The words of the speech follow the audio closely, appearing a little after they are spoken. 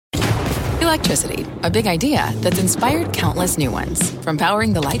Electricity, a big idea that's inspired countless new ones. From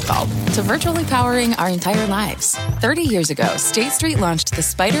powering the light bulb to virtually powering our entire lives. 30 years ago, State Street launched the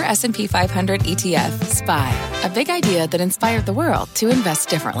Spider S&P 500 ETF, SPY. A big idea that inspired the world to invest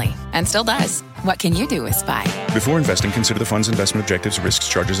differently. And still does. What can you do with SPY? Before investing, consider the fund's investment objectives, risks,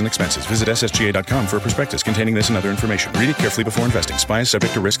 charges, and expenses. Visit ssga.com for a prospectus containing this and other information. Read it carefully before investing. SPY is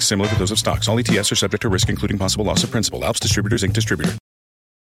subject to risks similar to those of stocks. All ETFs are subject to risk, including possible loss of principal. Alps Distributors, Inc. Distributor.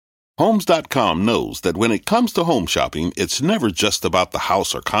 Homes.com knows that when it comes to home shopping, it's never just about the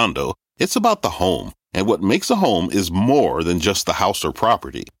house or condo. It's about the home. And what makes a home is more than just the house or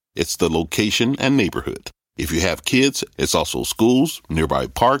property. It's the location and neighborhood. If you have kids, it's also schools, nearby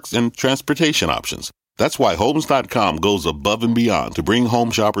parks, and transportation options. That's why Homes.com goes above and beyond to bring home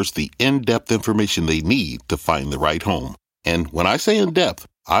shoppers the in-depth information they need to find the right home. And when I say in-depth,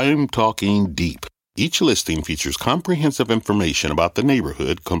 I'm talking deep. Each listing features comprehensive information about the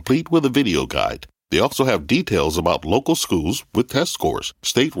neighborhood, complete with a video guide. They also have details about local schools with test scores,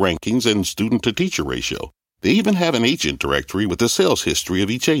 state rankings, and student-to-teacher ratio. They even have an agent directory with the sales history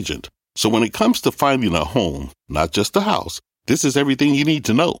of each agent. So when it comes to finding a home, not just a house, this is everything you need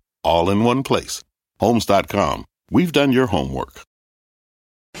to know, all in one place. Homes.com. We've done your homework.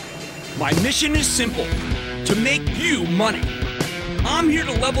 My mission is simple, to make you money. I'm here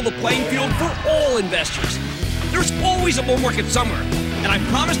to level the playing field for all investors. There's always a bull market somewhere, and I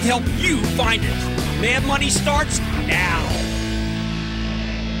promise to help you find it. Mad Money starts now.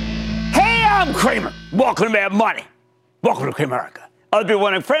 Hey, I'm Cramer. Welcome to Mad Money. Welcome to Cramerica. Other people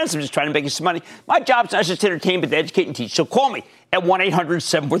want to friends. I'm just trying to make you some money. My job's not just to entertain, but to educate and teach. So call me at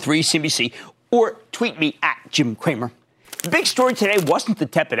 1-800-743-CNBC or tweet me at Jim Cramer. The big story today wasn't the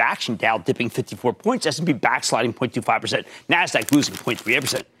tepid action. Dow dipping 54 points, S&P backsliding 0.25%, NASDAQ losing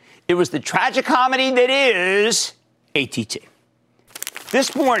 0.38%. It was the tragicomedy that is ATT.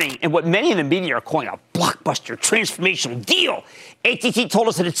 This morning, in what many in the media are calling a blockbuster transformational deal, ATT told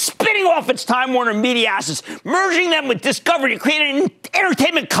us that it's spinning off its Time Warner media assets, merging them with Discovery to create an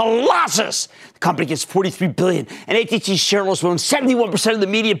entertainment colossus. The company gets $43 billion, and ATT's shareholders own 71% of the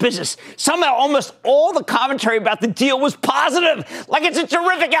media business. Somehow, almost all the commentary about the deal was positive, like it's a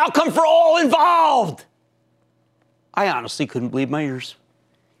terrific outcome for all involved. I honestly couldn't believe my ears.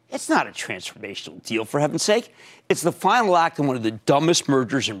 It's not a transformational deal, for heaven's sake. It's the final act in one of the dumbest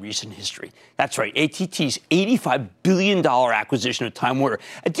mergers in recent history. That's right, ATT's $85 billion acquisition of Time Warner,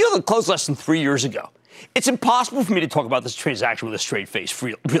 a deal that closed less than 3 years ago. It's impossible for me to talk about this transaction with a straight face,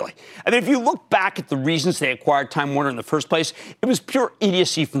 really. I mean, if you look back at the reasons they acquired Time Warner in the first place, it was pure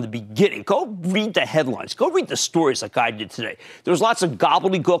idiocy from the beginning. Go read the headlines. Go read the stories like I did today. There was lots of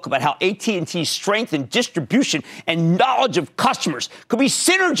gobbledygook about how AT&T's strength in distribution and knowledge of customers could be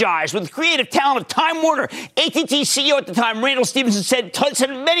synergized with the creative talent of Time Warner. AT&T CEO at the time, Randall Stephenson, said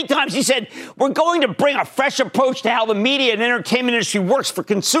many times, he said, we're going to bring a fresh approach to how the media and entertainment industry works for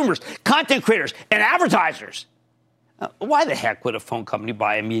consumers, content creators, and advertisers. Why the heck would a phone company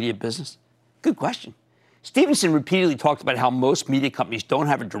buy a media business? Good question. Stevenson repeatedly talked about how most media companies don't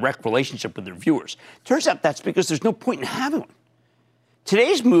have a direct relationship with their viewers. Turns out that's because there's no point in having one.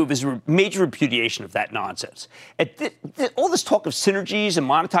 Today's move is a major repudiation of that nonsense. All this talk of synergies and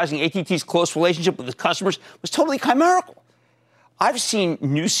monetizing AT&T's close relationship with its customers was totally chimerical. I've seen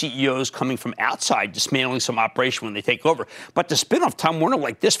new CEOs coming from outside dismantling some operation when they take over. But to spin off Time Warner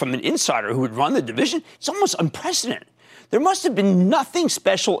like this from an insider who would run the division, it's almost unprecedented. There must have been nothing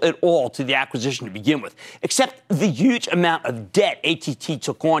special at all to the acquisition to begin with, except the huge amount of debt AT&T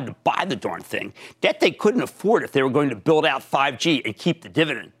took on to buy the darn thing, debt they couldn't afford if they were going to build out 5G and keep the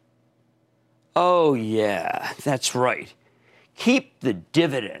dividend. Oh, yeah, that's right. Keep the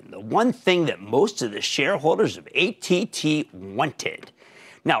dividend, the one thing that most of the shareholders of AT&T wanted.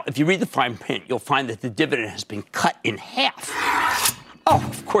 Now, if you read the fine print, you'll find that the dividend has been cut in half. Oh,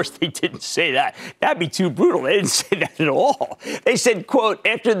 of course they didn't say that. That'd be too brutal. They didn't say that at all. They said, quote,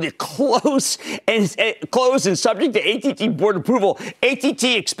 after the close and subject to AT&T board approval,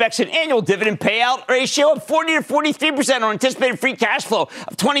 AT&T expects an annual dividend payout ratio of 40 to 43% on anticipated free cash flow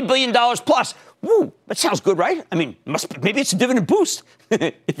of $20 billion plus. Woo, that sounds good, right? I mean, maybe it's a dividend boost.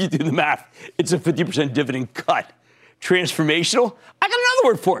 If you do the math, it's a 50% dividend cut. Transformational? I got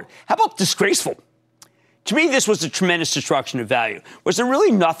another word for it. How about disgraceful? To me, this was a tremendous destruction of value. Was there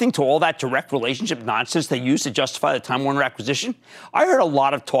really nothing to all that direct relationship nonsense they used to justify the Time Warner acquisition? I heard a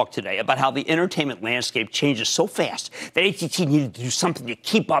lot of talk today about how the entertainment landscape changes so fast that AT&T needed to do something to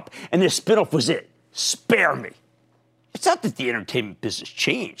keep up, and this spinoff was it. Spare me. It's not that the entertainment business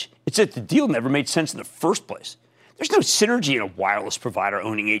changed. It's that the deal never made sense in the first place. There's no synergy in a wireless provider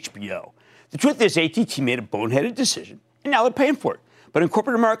owning HBO. The truth is AT&T made a boneheaded decision, and now they're paying for it. But in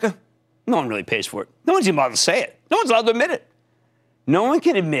corporate America, No one really pays for it. No one's even allowed to say it. No one's allowed to admit it. No one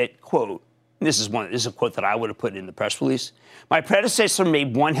can admit, quote, this is a quote that I would have put in the press release. My predecessor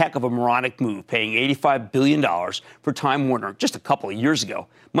made one heck of a moronic move, paying $85 billion for Time Warner just a couple of years ago,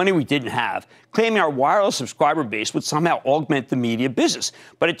 money we didn't have, claiming our wireless subscriber base would somehow augment the media business.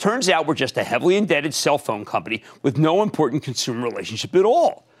 But it turns out we're just a heavily indebted cell phone company with no important consumer relationship at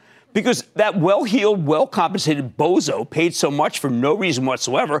all. Because that well-heeled, well-compensated bozo paid so much for no reason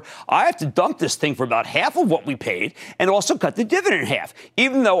whatsoever, I have to dump this thing for about half of what we paid and also cut the dividend in half,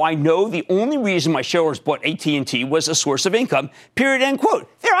 even though I know the only reason my shareholders bought AT&T was a source of income, period, end quote.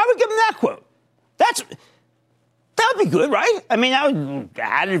 There, I would give them that quote. That would be good, right? I mean, that would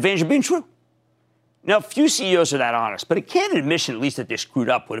add an advantage of being true. Now, few CEOs are that honest, but a candid admission, at least that they screwed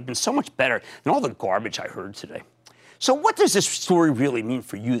up, would have been so much better than all the garbage I heard today. So what does this story really mean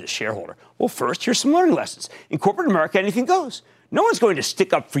for you, the shareholder? Well, first, here's some learning lessons. In corporate America, anything goes. No one's going to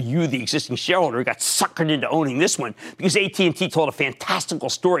stick up for you, the existing shareholder, who got suckered into owning this one because AT&T told a fantastical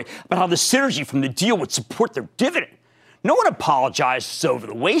story about how the synergy from the deal would support their dividend. No one apologizes over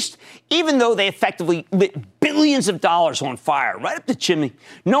the waste, even though they effectively lit billions of dollars on fire right up the chimney.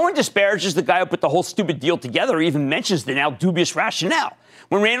 No one disparages the guy who put the whole stupid deal together or even mentions the now dubious rationale.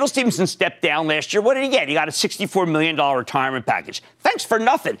 When Randall Stephenson stepped down last year, what did he get? He got a $64 million retirement package. Thanks for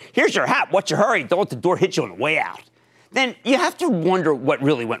nothing. Here's your hat. What's your hurry? Don't let the door hit you on the way out. Then you have to wonder what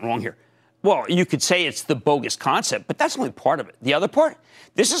really went wrong here. Well, you could say it's the bogus concept, but that's only part of it. The other part?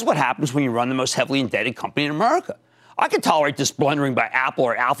 This is what happens when you run the most heavily indebted company in America. I could tolerate this blundering by Apple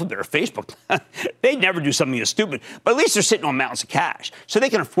or Alphabet or Facebook. They'd never do something as stupid, but at least they're sitting on mountains of cash, so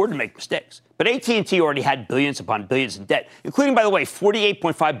they can afford to make mistakes. But AT&T already had billions upon billions in debt, including, by the way,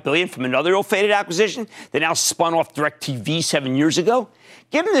 $48.5 billion from another ill-fated acquisition that now spun off DirecTV 7 years ago.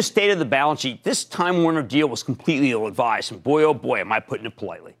 Given the state of the balance sheet, this Time Warner deal was completely ill-advised, and boy, oh boy, am I putting it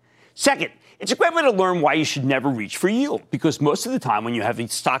politely. Second, it's a great way to learn why you should never reach for yield, because most of the time when you have a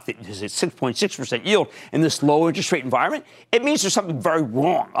stock that is at 6.6% yield in this low interest rate environment, it means there's something very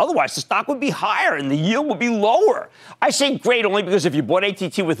wrong. Otherwise, the stock would be higher and the yield would be lower. I say great only because if you bought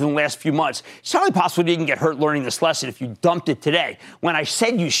AT&T within the last few months, it's highly possible you didn't get hurt learning this lesson if you dumped it today. When I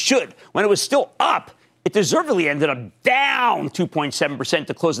said you should, when it was still up, it deservedly ended up down 2.7%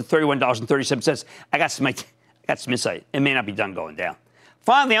 to close at $31.37. I got some insight. It may not be done going down.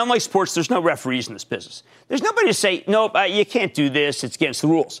 Finally, unlike sports, there's no referees in this business. There's nobody to say, nope, you can't do this. It's against the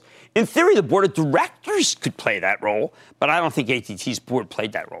rules. In theory, the board of directors could play that role, but I don't think AT&T's board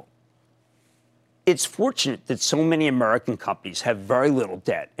played that role. It's fortunate that so many American companies have very little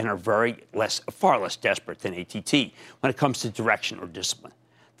debt and are far less desperate than AT&T when it comes to direction or discipline.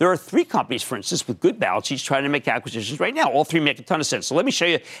 There are three companies, for instance, with good balance sheets trying to make acquisitions right now. All three make a ton of sense. So let me show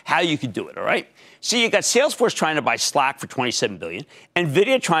you how you could do it, all right? So you got Salesforce trying to buy Slack for $27 billion,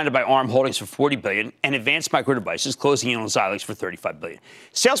 NVIDIA trying to buy ARM Holdings for $40 billion, and Advanced Micro Devices closing in on Xilinx for $35 billion.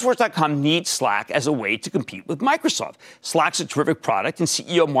 Salesforce.com needs Slack as a way to compete with Microsoft. Slack's a terrific product, and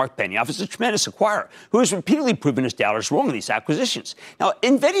CEO Mark Benioff is a tremendous acquirer who has repeatedly proven his doubters wrong in these acquisitions. Now,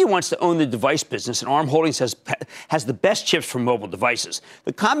 NVIDIA wants to own the device business, and ARM Holdings has the best chips for mobile devices.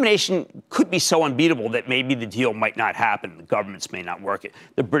 The combination could be so unbeatable that maybe the deal might not happen. The governments may not work it.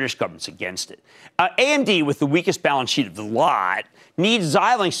 The British government's against it. AMD, with the weakest balance sheet of the lot, needs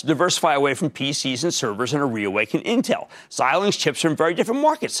Xilinx to diversify away from PCs and servers and a reawaken Intel. Xilinx chips are in very different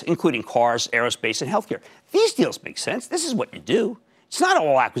markets, including cars, aerospace, and healthcare. These deals make sense. This is what you do. It's not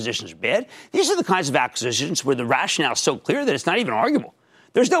all acquisitions are bad. These are the kinds of acquisitions where the rationale is so clear that it's not even arguable.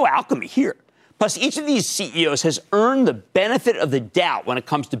 There's no alchemy here. Plus, each of these CEOs has earned the benefit of the doubt when it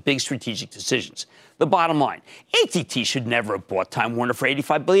comes to big strategic decisions. The bottom line, AT&T should never have bought Time Warner for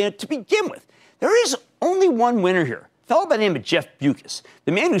 $85 billion to begin with. There is only one winner here, a fellow by the name of Jeff Bewkes,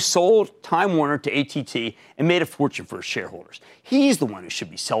 the man who sold Time Warner to AT&T and made a fortune for his shareholders. He's the one who should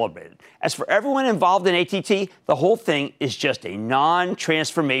be celebrated. As for everyone involved in AT&T, the whole thing is just a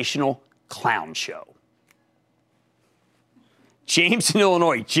non-transformational clown show. James in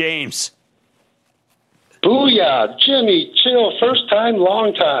Illinois. James. Booyah, Jimmy, chill, first time,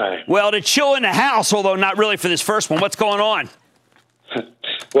 long time. Well, to chill in the house, although not really for this first one. What's going on?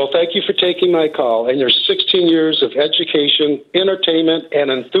 Well, thank you for taking my call and your 16 years of education, entertainment,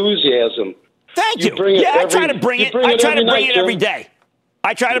 and enthusiasm. Thank you. I try to bring it. I try to bring it every day.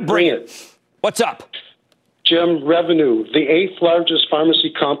 I try to bring it. What's up? Jim, Revenue, the 8th largest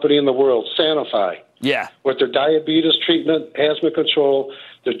pharmacy company in the world, Sanofi. Yeah. With their diabetes treatment, asthma control,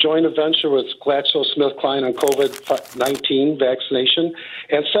 their joint venture with GlaxoSmithKline on COVID-19 vaccination,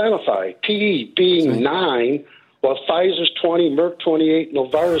 and Sanofi, PE being 9, while Pfizer's 20, Merck 28,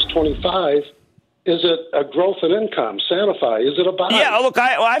 Novartis 25. Is it a growth in income? Sanify, is it a buy? Yeah, look,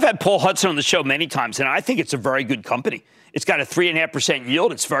 I've had Paul Hudson on the show many times, and I think it's a very good company. It's got a 3.5%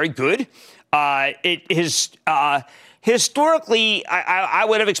 yield. It's very good. It is historically, I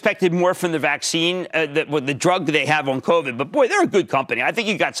would have expected more from the vaccine, the drug they have on COVID. But, boy, they're a good company. I think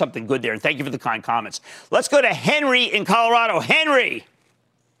you got something good there, and thank you for the kind comments. Let's go to Henry in Colorado. Henry.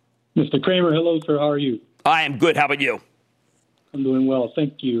 Mr. Cramer, hello, sir. How are you? I am good. How about you? I'm doing well,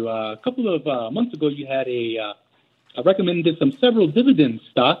 thank you. A couple of months ago, you had I recommended several dividend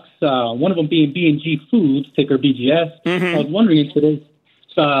stocks, one of them being B&G Foods, ticker BGS. Mm-hmm. I was wondering, in today's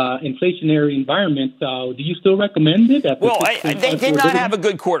inflationary environment, do you still recommend it? Well, they did not have a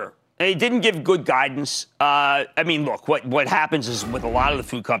good quarter. They didn't give good guidance. I mean, look, what happens is with a lot of the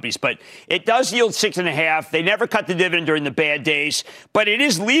food companies, but it does yield 6.5. They never cut the dividend during the bad days, but it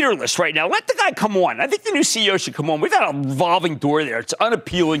is leaderless right now. Let the guy come on. I think the new CEO should come on. We've got a revolving door there. It's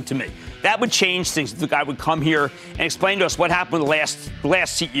unappealing to me. That would change things if the guy would come here and explain to us what happened with the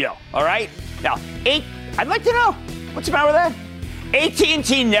last CEO. All right? Now, I'd like to know. What's the matter with that?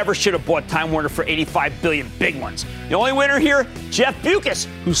 AT&T never should have bought Time Warner for $85 billion, big ones. The only winner here, Jeff Bewkes,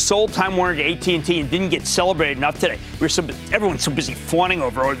 who sold Time Warner to AT&T and didn't get celebrated enough today. Everyone's so busy fawning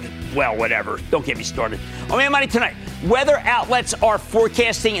over, well, whatever. Don't get me started. On Mad Money tonight, weather outlets are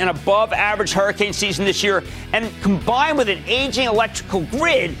forecasting an above-average hurricane season this year, and combined with an aging electrical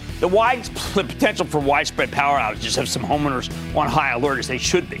grid, the potential for widespread power outages have some homeowners on high alert, as they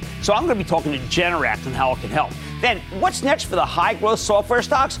should be. So I'm going to be talking to Generac on how it can help. Then, what's next for the high-growth software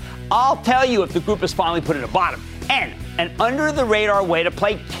stocks? I'll tell you if the group has finally put it at the bottom. And an under-the-radar way to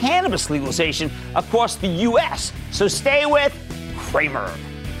play cannabis legalization across the U.S. So stay with Cramer.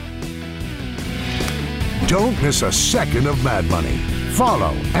 Don't miss a second of Mad Money.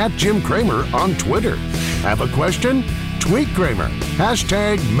 Follow @Jim Cramer on Twitter. Have a question? Tweet Cramer.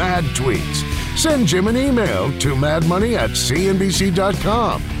 #MadTweets. Send Jim an email to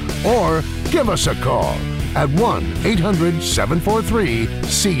madmoney@cnbc.com or give us a call at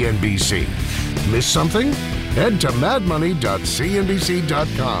 1-800-743-CNBC. Miss something? Head to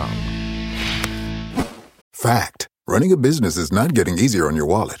madmoney.cnbc.com. Fact. Running a business is not getting easier on your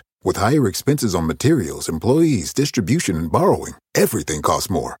wallet. With higher expenses on materials, employees, distribution, and borrowing, everything costs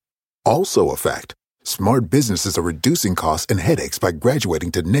more. Also a fact. Smart businesses are reducing costs and headaches by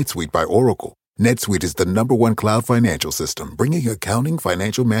graduating to NetSuite by Oracle. NetSuite is the #1 cloud financial system, bringing accounting,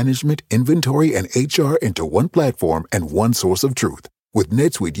 financial management, inventory, and HR into one platform and one source of truth. With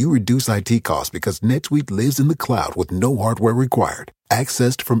NetSuite, you reduce IT costs because NetSuite lives in the cloud with no hardware required.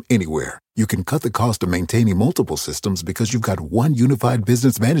 Accessed from anywhere, you can cut the cost of maintaining multiple systems because you've got one unified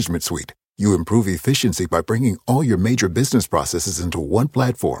business management suite. You improve efficiency by bringing all your major business processes into one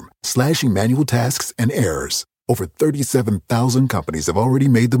platform, slashing manual tasks and errors. Over 37,000 companies have already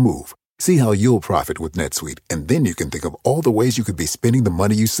made the move. See how you'll profit with NetSuite, and then you can think of all the ways you could be spending the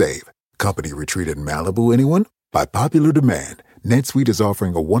money you save. Company retreat in Malibu, anyone? By popular demand, NetSuite is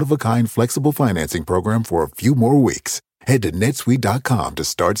offering a one-of-a-kind flexible financing program for a few more weeks. Head to netsuite.com to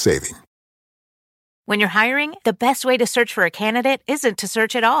start saving. When you're hiring, the best way to search for a candidate isn't to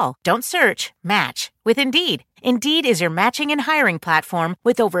search at all. Don't search, match with Indeed. Indeed is your matching and hiring platform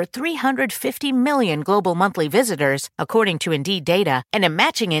with over 350 million global monthly visitors, according to Indeed data, and a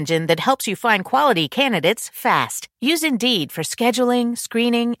matching engine that helps you find quality candidates fast. Use Indeed for scheduling,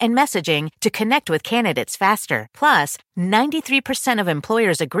 screening, and messaging to connect with candidates faster. Plus, 93% of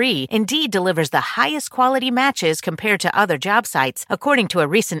employers agree Indeed delivers the highest quality matches compared to other job sites, according to a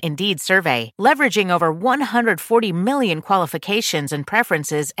recent Indeed survey. Leveraging over 140 million qualifications and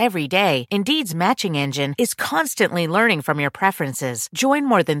preferences every day, Indeed's matching engine is constantly learning from your preferences. Join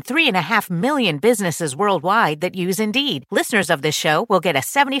more than 3.5 million businesses worldwide that use Indeed. Listeners of this show will get a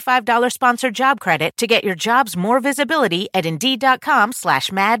 $75 sponsored job credit to get your jobs more visibility at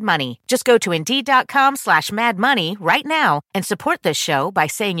Indeed.com/madmoney. Just go to Indeed.com/madmoney right now and support this show by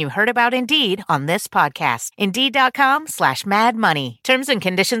saying you heard about Indeed on this podcast. Indeed.com/madmoney. Terms and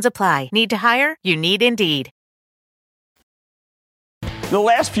conditions apply. Need to hire? You need Indeed. The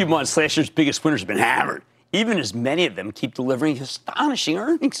last few months, last year's biggest winners have been hammered, even as many of them keep delivering astonishing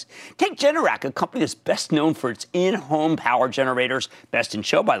earnings. Take Generac, a company that's best known for its in-home power generators, best in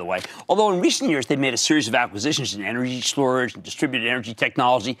show, by the way. Although in recent years, they've made a series of acquisitions in energy storage and distributed energy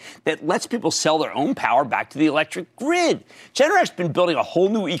technology that lets people sell their own power back to the electric grid. Generac's been building a whole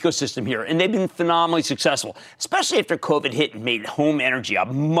new ecosystem here, and they've been phenomenally successful, especially after COVID hit and made home energy a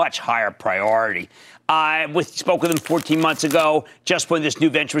much higher priority. I spoke with them 14 months ago, just when this new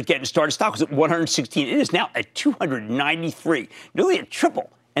venture was getting started. Stock was at 116. It is now at 293, nearly a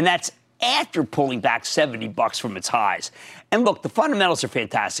triple. And that's after pulling back $70 from its highs. And look, the fundamentals are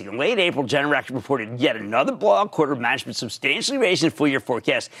fantastic. In late April, Generac reported yet another blowout quarter, management substantially raising the full-year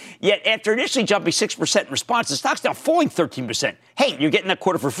forecast. Yet after initially jumping 6% in response, the stock's now falling 13%. Hey, you're getting that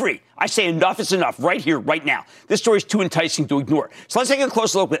quarter for free. I say enough is enough right here, right now. This story is too enticing to ignore. So let's take a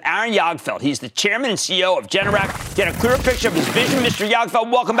closer look with Aaron Jagdfeld. He's the chairman and CEO of Generac. Get a clearer picture of his vision. Mr.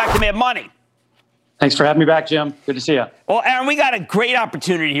 Jagdfeld, welcome back to Mad Money. Thanks for having me back, Jim. Good to see you. Well, Aaron, we got a great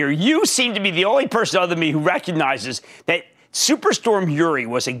opportunity here. You seem to be the only person other than me who recognizes that Superstorm Uri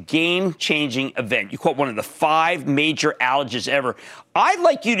was a game-changing event. You caught one of the 5 major outages ever. I'd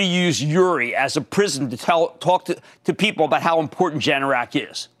like you to use Uri as a prism to talk to people about how important Generac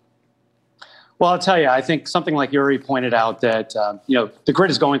is. Well, I'll tell you, I think something like Uri pointed out that, the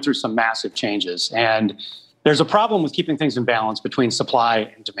grid is going through some massive changes. And there's a problem with keeping things in balance between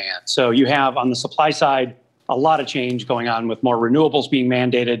supply and demand. So you have, on the supply side, a lot of change going on with more renewables being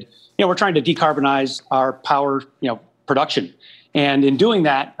mandated. We're trying to decarbonize our power, production. And in doing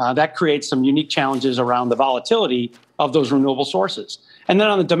that, that creates some unique challenges around the volatility of those renewable sources. And then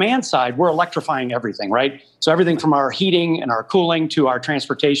on the demand side, we're electrifying everything, right? So everything from our heating and our cooling to our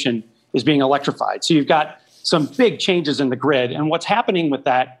transportation is being electrified. So you've got some big changes in the grid. And what's happening with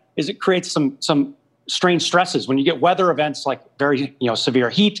that is it creates some strange stresses. When you get weather events like very severe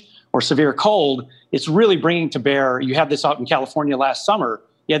heat or severe cold, it's really bringing to bear. You had this out in California last summer.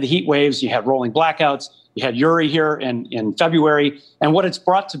 You had the heat waves, you had rolling blackouts, you had Uri here in February. And what it's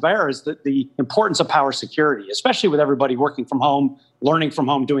brought to bear is the importance of power security, especially with everybody working from home, learning from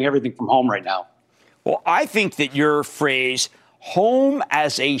home, doing everything from home right now. Well, I think that your phrase, home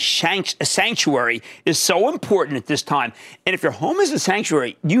as a sanctuary, is so important at this time. And if your home is a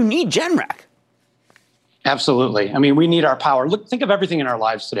sanctuary, you need Generac. Absolutely. I mean, we need our power. Look, think of everything in our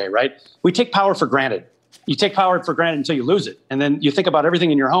lives today, right? We take power for granted. You take power for granted until you lose it. And then you think about everything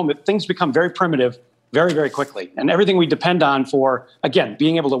in your home. Things become very primitive very, very quickly. And everything we depend on for, again,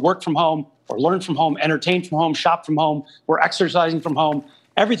 being able to work from home or learn from home, entertain from home, shop from home, we're exercising from home.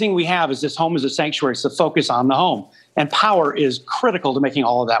 Everything we have is this home as a sanctuary. It's the focus on the home. And power is critical to making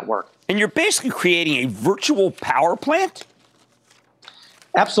all of that work. And you're basically creating a virtual power plant?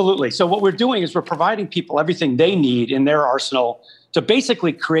 Absolutely. So what we're doing is we're providing people everything they need in their arsenal to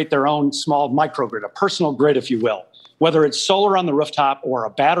basically create their own small microgrid, a personal grid, if you will, whether it's solar on the rooftop or a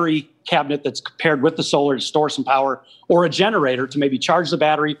battery cabinet that's paired with the solar to store some power, or a generator to maybe charge the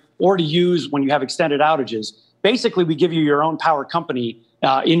battery or to use when you have extended outages. Basically, we give you your own power company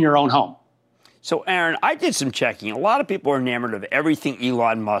in your own home. So, Aaron, I did some checking. A lot of people are enamored of everything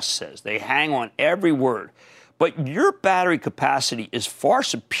Elon Musk says. They hang on every word. But your battery capacity is far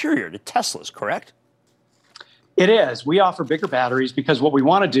superior to Tesla's, correct? It is. We offer bigger batteries because what we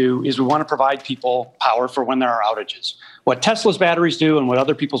want to do is we want to provide people power for when there are outages. What Tesla's batteries do and what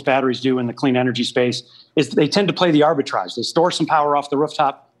other people's batteries do in the clean energy space is they tend to play the arbitrage. They store some power off the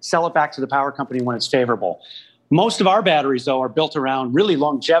rooftop, sell it back to the power company when it's favorable. Most of our batteries, though, are built around really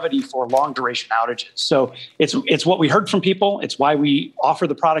longevity for long duration outages. So it's what we heard from people. It's why we offer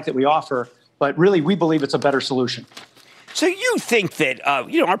the product that we offer. But really, we believe it's a better solution. So you think that,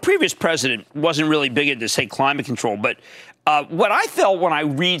 our previous president wasn't really big into, say, climate control. But what I felt when I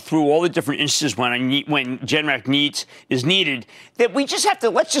read through all the different instances when Generac is needed, that we just have to,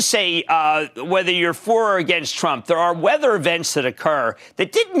 let's just say, whether you're for or against Trump, there are weather events that occur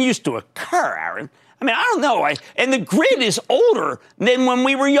that didn't used to occur, Aaron. I mean, I don't know. And the grid is older than when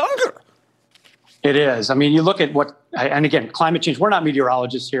we were younger. It is. I mean, you look at and again, climate change, we're not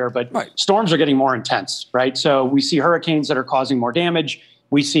meteorologists here, but right. Storms are getting more intense, right? So we see hurricanes that are causing more damage.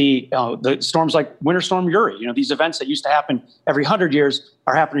 We see the storms like Winter Storm Uri. These events that used to happen every 100 years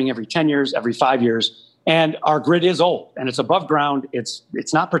are happening every 10 years, every 5 years. And our grid is old and it's above ground.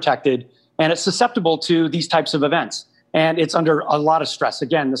 It's not protected and it's susceptible to these types of events. And it's under a lot of stress.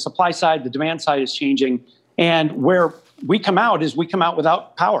 Again, the supply side, the demand side is changing. And where we come out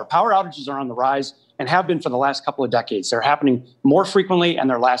without power. Power outages are on the rise and have been for the last couple of decades. They're happening more frequently and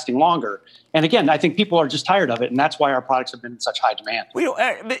they're lasting longer. And again, I think people are just tired of it. And that's why our products have been in such high demand.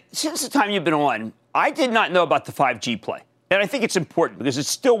 But since the time you've been on, I did not know about the 5G play. And I think it's important because it's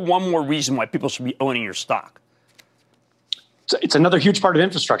still one more reason why people should be owning your stock. It's another huge part of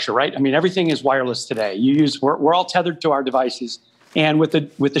infrastructure, right? I mean, everything is wireless today. We're all tethered to our devices. And with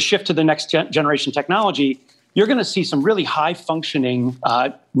the shift to the next generation technology, you're going to see some really high-functioning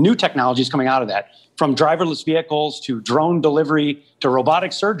new technologies coming out of that. From driverless vehicles to drone delivery to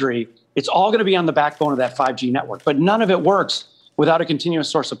robotic surgery, it's all going to be on the backbone of that 5G network. But none of it works without a continuous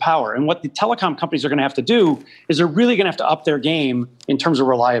source of power. And what the telecom companies are going to have to do is they're really going to have to up their game in terms of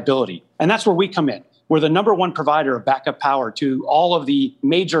reliability. And that's where we come in. We're the number one provider of backup power to all of the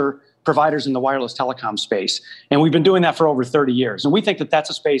major providers in the wireless telecom space. And we've been doing that for over 30 years. And we think that that's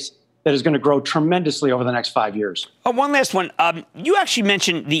a space that is going to grow tremendously over the next 5 years. One last one. You actually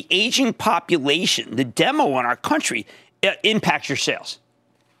mentioned the aging population, the demo in our country impacts your sales.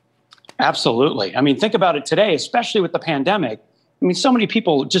 Absolutely. I mean, think about it today, especially with the pandemic. I mean, so many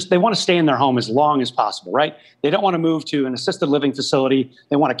people they want to stay in their home as long as possible, right? They don't want to move to an assisted living facility.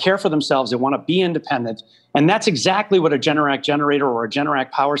 They want to care for themselves. They want to be independent. And that's exactly what a Generac generator or a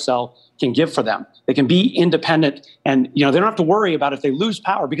Generac power cell can give for them. They can be independent and, they don't have to worry about if they lose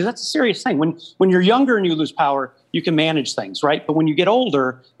power, because that's a serious thing. When you're younger and you lose power, you can manage things, right? But when you get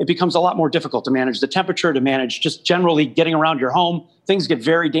older, it becomes a lot more difficult to manage the temperature, to manage just generally getting around your home. Things get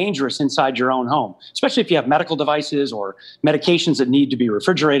very dangerous inside your own home, especially if you have medical devices or medications that need to be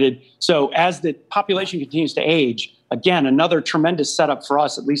refrigerated. So as the population continues to age, again, another tremendous setup for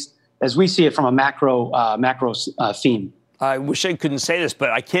us, at least as we see it from a macro theme. I wish I couldn't say this,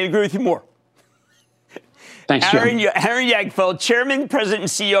 but I can't agree with you more. Thanks, Jim. Aaron Jagdfeld, Chairman, President, and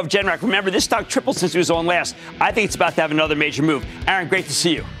CEO of Generac. Remember, this stock tripled since he was on last. I think it's about to have another major move. Aaron, great to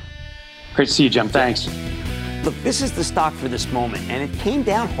see you. Great to see you, Jim. Thanks. Look, this is the stock for this moment, and it came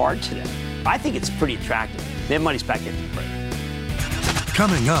down hard today. I think it's pretty attractive. Their money's back into the break.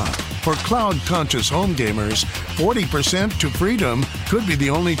 Coming up, for cloud-conscious home gamers, 40% to freedom could be the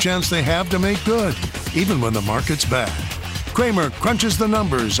only chance they have to make good, even when the market's bad. Cramer crunches the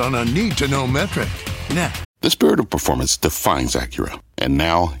numbers on a need-to-know metric. Next. The spirit of performance defines Acura, and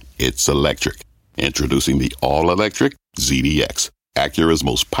now it's electric. Introducing the all-electric ZDX, Acura's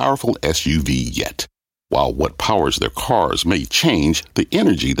most powerful SUV yet. While what powers their cars may change, the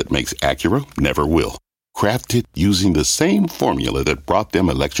energy that makes Acura never will. Crafted using the same formula that brought them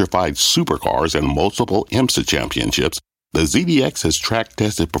electrified supercars and multiple IMSA championships, the ZDX has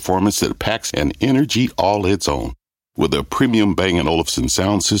track-tested performance that packs an energy all its own. With a premium Bang & Olufsen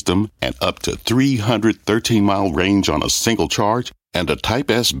sound system and up to 313-mile range on a single charge, and a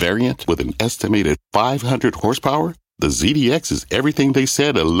Type S variant with an estimated 500 horsepower, the ZDX is everything they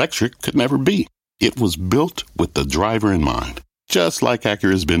said electric could never be. It was built with the driver in mind, just like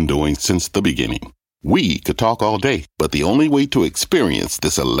Acura's been doing since the beginning. We could talk all day, but the only way to experience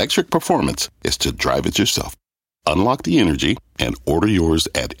this electric performance is to drive it yourself. Unlock the energy and order yours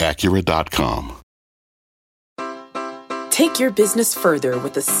at Acura.com. Take your business further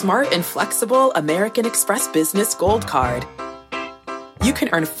with the smart and flexible American Express Business Gold Card. You can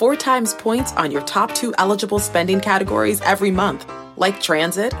earn 4 times points on your top 2 eligible spending categories every month, like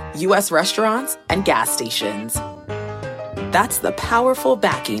transit, U.S. restaurants, and gas stations. That's the powerful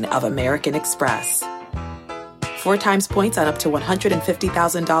backing of American Express. 4 times points on up to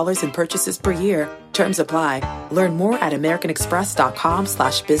 $150,000 in purchases per year. Terms apply. Learn more at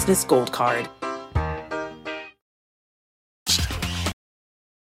americanexpress.com/business gold card.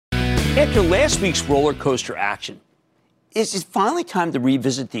 After last week's roller coaster action, is it finally time to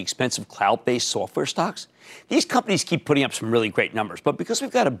revisit the expensive cloud-based software stocks? These companies keep putting up some really great numbers, but because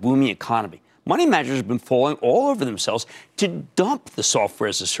we've got a booming economy, money managers have been falling all over themselves to dump the software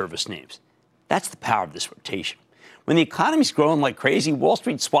as a service names. That's the power of this rotation. When the economy's growing like crazy, Wall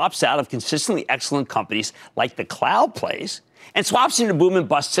Street swaps out of consistently excellent companies like the cloud plays and swaps into boom and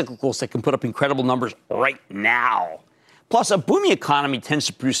bust cyclicals that can put up incredible numbers right now. Plus, a booming economy tends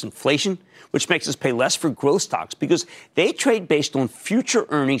to produce inflation, which makes us pay less for growth stocks because they trade based on future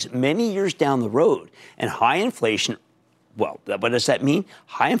earnings many years down the road. And high inflation, well, what does that mean?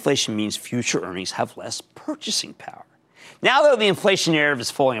 High inflation means future earnings have less purchasing power. Now, though, the inflation narrative is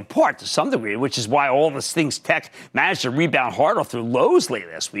falling apart to some degree, which is why all this things tech managed to rebound hard off their lows late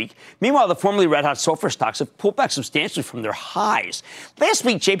last week. Meanwhile, the formerly red-hot software stocks have pulled back substantially from their highs. Last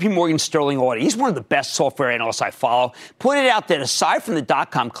week, J.P. Morgan Sterling Audit, he's one of the best software analysts I follow, pointed out that aside from the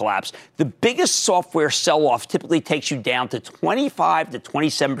dot-com collapse, the biggest software sell-off typically takes you down to 25 to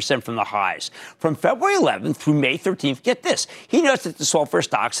 27% from the highs. From February 11th through May 13th, get this, he notes that the software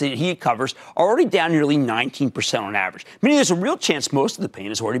stocks that he covers are already down nearly 19% on average. There's a real chance most of the pain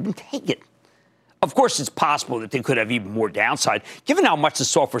has already been taken. Of course, it's possible that they could have even more downside, given how much the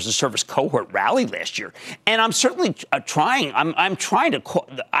software as a service cohort rallied last year. And I'm certainly trying to call,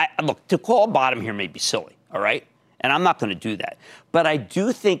 to call a bottom here may be silly, all right? And I'm not going to do that. But I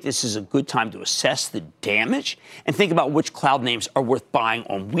do think this is a good time to assess the damage and think about which cloud names are worth buying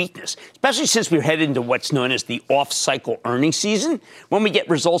on weakness, especially since we're headed into what's known as the off-cycle earnings season, when we get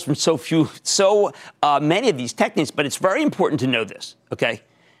results from so many of these tech names. But it's very important to know this, okay?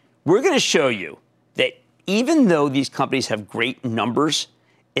 We're going to show you that even though these companies have great numbers,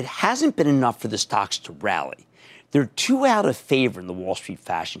 it hasn't been enough for the stocks to rally. They're too out of favor in the Wall Street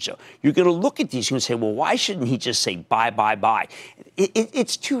fashion show. You're going to look at these and say, well, why shouldn't he just say buy, buy, buy?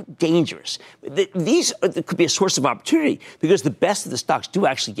 It's too dangerous. These could be a source of opportunity because the best of the stocks do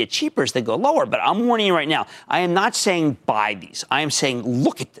actually get cheaper as they go lower. But I'm warning you right now, I am not saying buy these. I am saying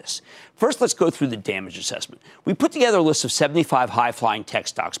look at this. First, let's go through the damage assessment. We put together a list of 75 high-flying tech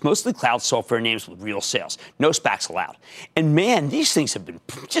stocks, mostly cloud software names with real sales. No SPACs allowed. And, man, these things have been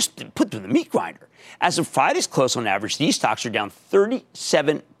just put through the meat grinder. As of Friday's close on average, these stocks are down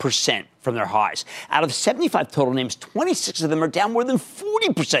 37% from their highs. Out of 75 total names, 26 of them are down more than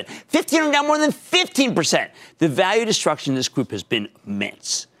 40%. 15 are down more than 15%. The value destruction in this group has been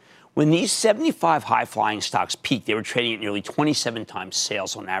immense. When these 75 high-flying stocks peaked, they were trading at nearly 27 times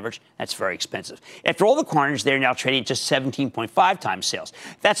sales on average. That's very expensive. After all the carnage, they're now trading at just 17.5 times sales.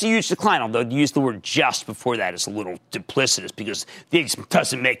 That's a huge decline, although to use the word just before that is a little duplicitous because this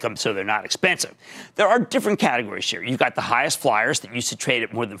doesn't make them so they're not expensive. There are different categories here. You've got the highest flyers that used to trade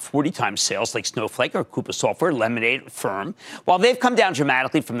at more than 40 times sales, like Snowflake or Coupa Software, Lemonade, Firm. While they've come down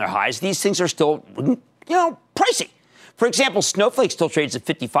dramatically from their highs, these things are still, pricey. For example, Snowflake still trades at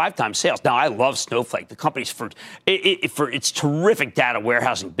 55 times sales. Now, I love Snowflake, the company's for its terrific data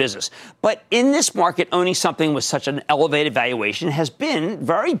warehousing business. But in this market, owning something with such an elevated valuation has been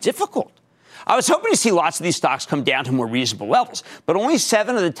very difficult. I was hoping to see lots of these stocks come down to more reasonable levels, but only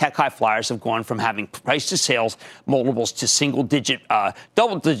 7 of the tech high flyers have gone from having price to sales multiples to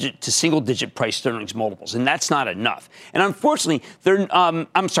double-digit to single-digit price earnings multiples, and that's not enough. And unfortunately,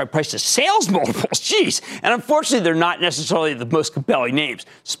 price to sales multiples, geez. And unfortunately, they're not necessarily the most compelling names.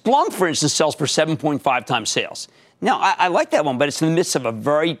 Splunk, for instance, sells for 7.5 times sales. Now, I like that one, but it's in the midst of a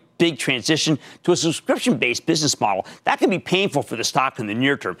very big transition to a subscription-based business model. That can be painful for the stock in the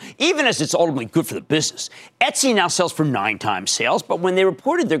near term, even as it's ultimately good for the business. Etsy now sells for 9 times sales, but when they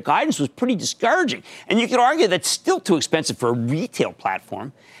reported, their guidance was pretty discouraging. And you could argue that's still too expensive for a retail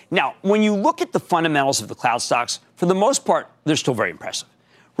platform. Now, when you look at the fundamentals of the cloud stocks, for the most part, they're still very impressive.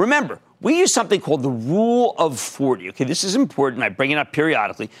 Remember, we use something called the Rule of 40. Okay, this is important. I bring it up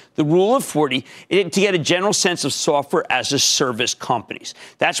periodically. The Rule of 40 to get a general sense of software as a service companies.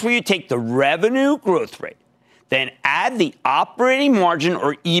 That's where you take the revenue growth rate, then add the operating margin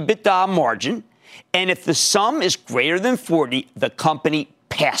or EBITDA margin, and if the sum is greater than 40, the company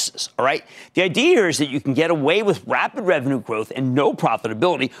passes, all right? The idea here is that you can get away with rapid revenue growth and no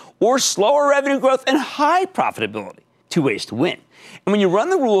profitability, or slower revenue growth and high profitability. 2 ways to win. And when you run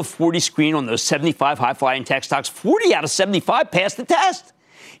the Rule of 40 screen on those 75 high-flying tech stocks, 40 out of 75 pass the test.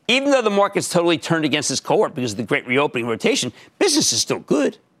 Even though the market's totally turned against this cohort because of the great reopening rotation, business is still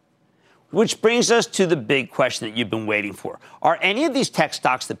good. Which brings us to the big question that you've been waiting for. Are any of these tech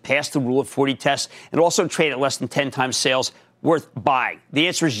stocks that pass the Rule of 40 test and also trade at less than 10 times sales worth buying? The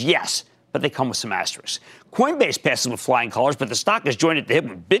answer is yes, but they come with some asterisks. Coinbase passes with flying colors, but the stock has joined at the hip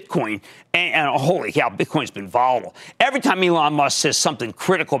with Bitcoin, and holy cow, Bitcoin's been volatile. Every time Elon Musk says something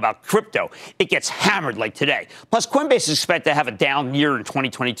critical about crypto, it gets hammered like today. Plus, Coinbase is expected to have a down year in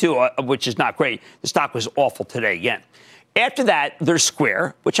 2022, which is not great. The stock was awful today again. After that, there's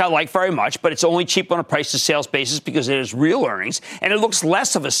Square, which I like very much, but it's only cheap on a price-to-sales basis because it has real earnings, and it looks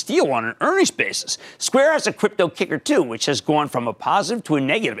less of a steal on an earnings basis. Square has a crypto kicker, too, which has gone from a positive to a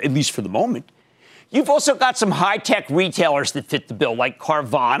negative, at least for the moment. You've also got some high-tech retailers that fit the bill, like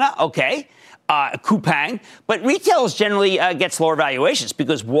Carvana, Coupang. But retailers generally gets lower valuations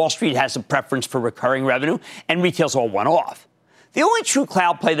because Wall Street has a preference for recurring revenue, and retail's all one-off. The only true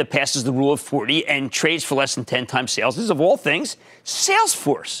cloud play that passes the Rule of 40 and trades for less than 10 times sales is, of all things,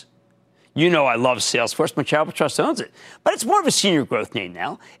 Salesforce. You know I love Salesforce. My Charitable Trust owns it. But it's more of a senior growth name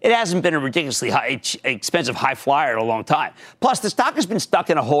now. It hasn't been a ridiculously expensive high flyer in a long time. Plus, the stock has been stuck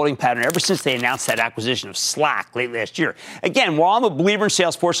in a holding pattern ever since they announced that acquisition of Slack late last year. Again, while I'm a believer in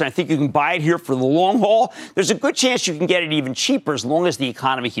Salesforce and I think you can buy it here for the long haul, there's a good chance you can get it even cheaper as long as the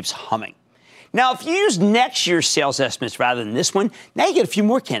economy keeps humming. Now, if you use next year's sales estimates rather than this one, now you get a few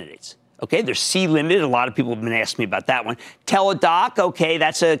more candidates. Okay, there's C Limited. A lot of people have been asking me about that one. Teladoc, okay,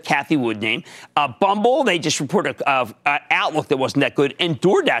 that's a Kathy Wood name. Bumble, they just reported an outlook that wasn't that good. And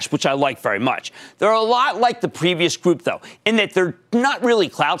DoorDash, which I like very much. They're a lot like the previous group, though, in that they're not really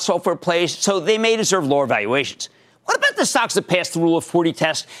cloud software plays, so they may deserve lower valuations. What about the stocks that passed the Rule of 40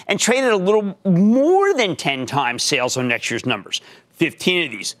 test and traded a little more than 10 times sales on next year's numbers? 15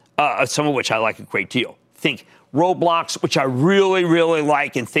 of these, some of which I like a great deal. Think Roblox, which I really, really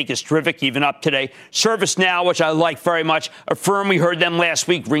like and think is terrific, even up today. ServiceNow, which I like very much. Affirm, we heard them last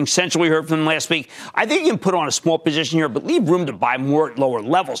week. RingCentral, we heard from them last week. I think you can put on a small position here, but leave room to buy more at lower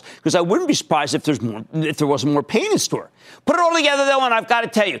levels, because I wouldn't be surprised if there wasn't more pain in store. Put it all together, though, and I've got to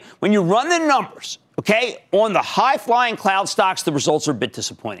tell you, when you run the numbers Okay, on the high-flying cloud stocks, the results are a bit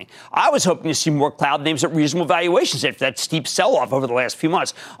disappointing. I was hoping to see more cloud names at reasonable valuations after that steep sell-off over the last few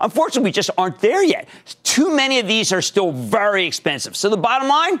months. Unfortunately, we just aren't there yet. Too many of these are still very expensive. So the bottom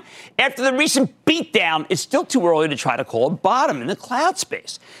line, after the recent beatdown, it's still too early to try to call a bottom in the cloud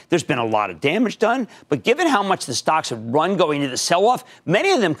space. There's been a lot of damage done, but given how much the stocks have run going into the sell-off,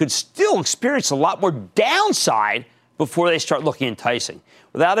 many of them could still experience a lot more downside before they start looking enticing.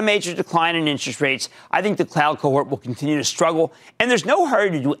 Without a major decline in interest rates, I think the cloud cohort will continue to struggle, and there's no hurry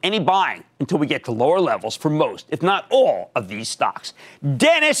to do any buying until we get to lower levels for most, if not all, of these stocks.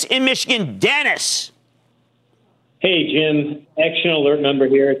 Dennis in Michigan. Dennis. Hey, Jim. Action alert number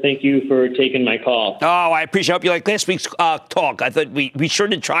here. Thank you for taking my call. Oh, I appreciate it. I hope you liked last week's talk. I thought we sure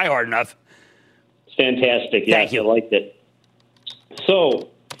did try hard enough. It's fantastic. Yes, Thank you. I liked it. So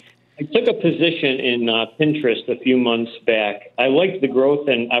I took a position in Pinterest a few months back. I liked the growth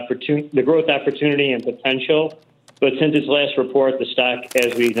opportunity and potential, but since its last report, the stock,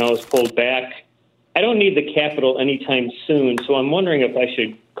 as we know, has pulled back. I don't need the capital anytime soon, so I'm wondering if I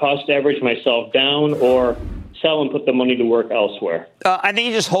should cost average myself down or sell and put the money to work elsewhere. I think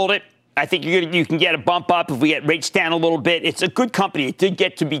you just hold it. I think you can get a bump up if we get rates down a little bit. It's a good company. It did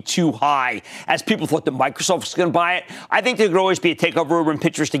get to be too high, as people thought that Microsoft was going to buy it. I think there could always be a takeover over in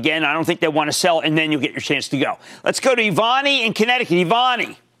Pinterest again. I don't think they want to sell, and then you'll get your chance to go. Let's go to Ivani in Connecticut.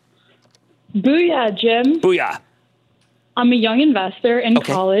 Ivani. Booyah, Jim. Booyah. I'm a young investor in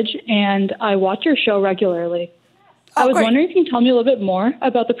college, and I watch your show regularly. I was wondering if you can tell me a little bit more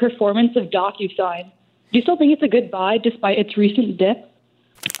about the performance of DocuSign. Do you still think it's a good buy despite its recent dip?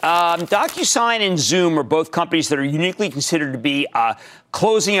 DocuSign and Zoom are both companies that are uniquely considered to be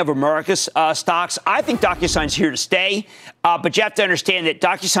closing of America's stocks. I think DocuSign's here to stay, but you have to understand that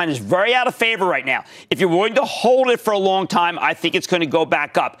DocuSign is very out of favor right now. If you're willing to hold it for a long time, I think it's going to go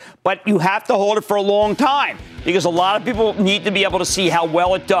back up. But you have to hold it for a long time because a lot of people need to be able to see how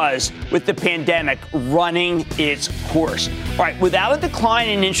well it does with the pandemic running its course. All right, without a decline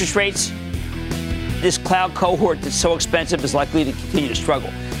in interest rates, this cloud cohort that's so expensive is likely to continue to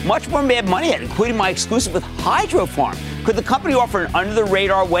struggle. Much more mad money at, including my exclusive with Hydrofarm. Could the company offer an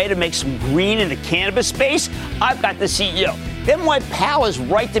under-the-radar way to make some green in the cannabis space? I've got the CEO. Then why Powell is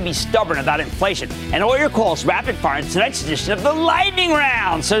right to be stubborn about inflation. And all your calls rapid fire in tonight's edition of the Lightning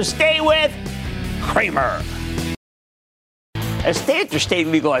Round. So stay with Cramer. As state after state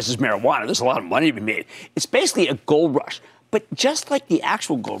legalizes marijuana, there's a lot of money to be made. It's basically a gold rush. But just like the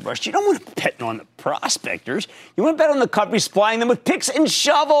actual gold rush, you don't want to bet on the prospectors. You want to bet on the companies supplying them with picks and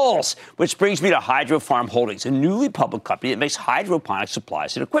shovels. Which brings me to Hydrofarm Holdings, a newly public company that makes hydroponic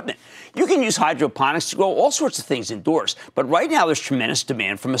supplies and equipment. You can use hydroponics to grow all sorts of things indoors. But right now, there's tremendous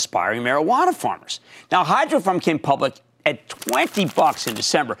demand from aspiring marijuana farmers. Now, Hydrofarm came public at $20 in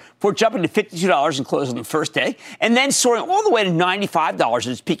December, before jumping to $52 and closing on the first day, and then soaring all the way to $95 at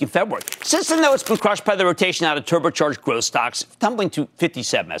its peak in February. Since then, though, it's been crushed by the rotation out of turbocharged growth stocks, tumbling to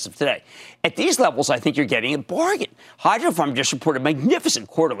 $57 as of today. At these levels, I think you're getting a bargain. Hydrofarm just reported a magnificent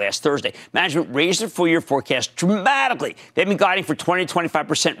quarter last Thursday. Management raised their full-year forecast dramatically. They've been guiding for 20 to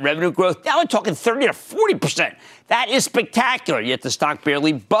 25% revenue growth. Now they're talking 30 to 40%. That is spectacular, yet the stock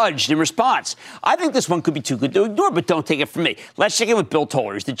barely budged in response. I think this one could be too good to ignore, but don't take it from me. Let's check in with Bill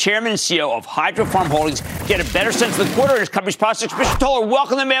Toler. He's the chairman and CEO of Hydrofarm Holdings. Get a better sense of the quarter and his company's prospects. Mr. Toler,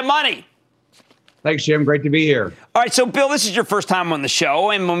 welcome to Mad Money. Thanks, Jim. Great to be here. All right, so, Bill, this is your first time on the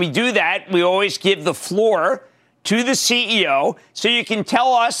show, and when we do that, we always give the floor to the CEO so you can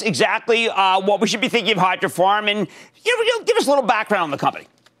tell us exactly what we should be thinking of Hydrofarm and give us a little background on the company.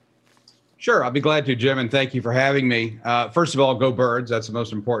 Sure, I'll be glad to, Jim, and thank you for having me. First of all, go Birds. That's the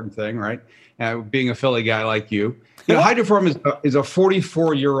most important thing, right? Being a Philly guy like you. You know, Hydrofarm is a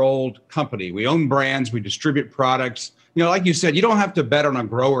 44-year-old company. We own brands. We distribute products. You know, like you said, you don't have to bet on a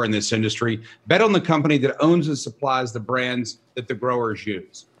grower in this industry. Bet on the company that owns and supplies the brands that the growers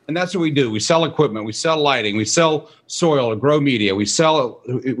use. And that's what we do. We sell equipment. We sell lighting. We sell soil or grow media. We sell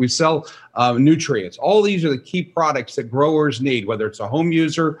nutrients. All these are the key products that growers need, whether it's a home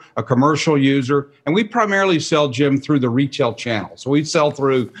user, a commercial user. And we primarily sell, Jim, through the retail channel. So we sell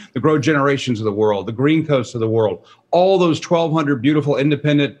through the Grow Generations of the world, the Green Coast of the world, all those 1,200 beautiful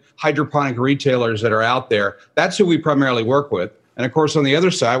independent hydroponic retailers that are out there. That's who we primarily work with. And of course, on the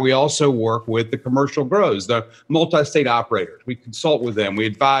other side, we also work with the commercial grows, the multi-state operators. We consult with them, we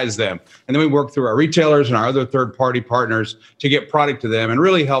advise them, and then we work through our retailers and our other third-party partners to get product to them and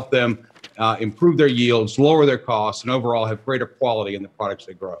really help them improve their yields, lower their costs, and overall have greater quality in the products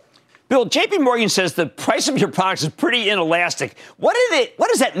they grow. Bill, J.P. Morgan says the price of your products is pretty inelastic. What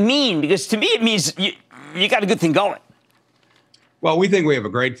does that mean? Because to me, it means you got a good thing going. Well, we think we have a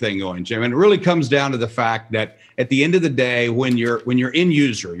great thing going, Jim. And it really comes down to the fact that at the end of the day, when your end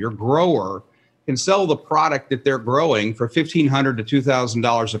user, your grower, can sell the product that they're growing for $1,500 to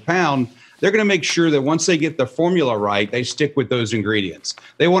 $2,000 a pound, they're going to make sure that once they get the formula right, they stick with those ingredients.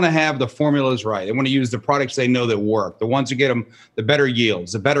 They want to have the formulas right. They want to use the products they know that work, the ones that get them the better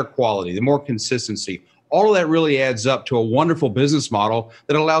yields, the better quality, the more consistency. All of that really adds up to a wonderful business model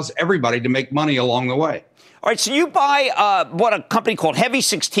that allows everybody to make money along the way. All right, so you buy a company called Heavy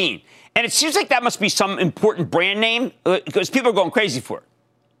 16, and it seems like that must be some important brand name because people are going crazy for it.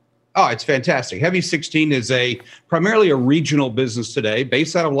 Oh, it's fantastic. Heavy 16 is primarily a regional business today,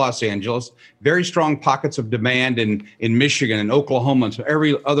 based out of Los Angeles. Very strong pockets of demand in Michigan and Oklahoma and so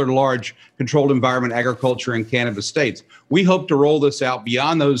every other large controlled environment agriculture and cannabis states. We hope to roll this out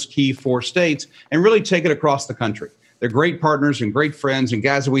beyond those key 4 states and really take it across the country. They're great partners and great friends and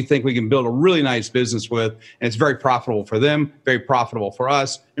guys that we think we can build a really nice business with. And it's very profitable for them, very profitable for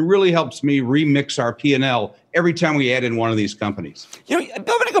us. It really helps me remix our P&L every time we add in one of these companies. You know, I'm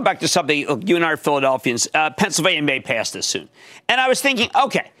going to go back to something. Look, you and I are Philadelphians. Pennsylvania may pass this soon. And I was thinking,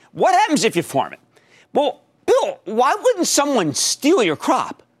 okay, what happens if you farm it? Well, Bill, why wouldn't someone steal your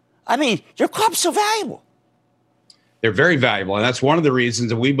crop? I mean, your crop's so valuable. They're very valuable, and that's one of the reasons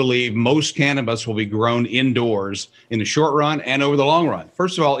that we believe most cannabis will be grown indoors in the short run and over the long run.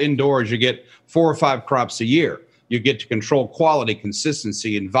 First of all, indoors, you get 4 or 5 crops a year. You get to control quality,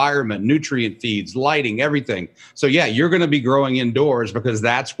 consistency, environment, nutrient feeds, lighting, everything. So, yeah, you're going to be growing indoors because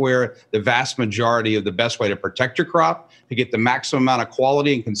that's where the vast majority of the best way to protect your crop, to get the maximum amount of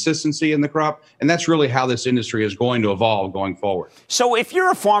quality and consistency in the crop. And that's really how this industry is going to evolve going forward. So if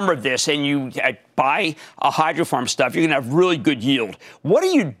you're a farmer of this and you buy a Hydrofarm stuff, you're going to have really good yield. What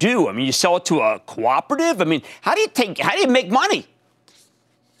do? I mean, you sell it to a cooperative? I mean, how do you make money?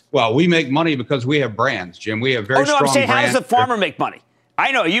 Well, we make money because we have brands, Jim. We have very strong brands. I'm saying, how does the farmer make money?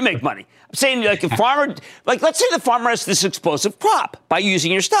 I know you make money. I'm saying, like, a farmer, like, let's say the farmer has this explosive crop by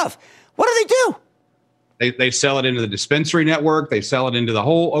using your stuff. What do? They sell it into the dispensary network. They sell it into the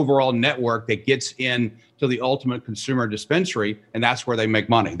whole overall network that gets in to the ultimate consumer dispensary, and that's where they make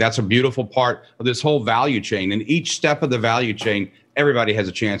money. That's a beautiful part of this whole value chain. And each step of the value chain, everybody has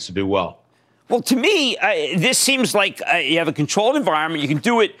a chance to do well. Well, to me, this seems like you have a controlled environment. You can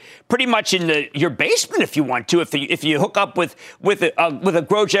do it pretty much in your basement if you want to. If you hook up with a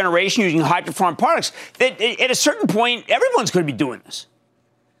grow generation using Hydrofarm products, that at a certain point, everyone's going to be doing this.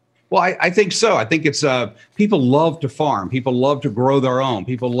 Well, I think so. I think it's people love to farm. People love to grow their own.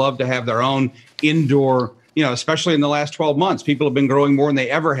 People love to have their own indoor, especially in the last 12 months. People have been growing more than they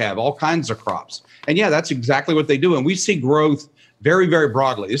ever have, all kinds of crops. And yeah, that's exactly what they do. And we see growth very, very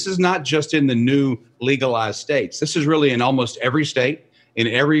broadly. This is not just in the new legalized states. This is really in almost every state, in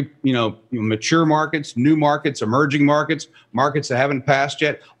every, mature markets, new markets, emerging markets, markets that haven't passed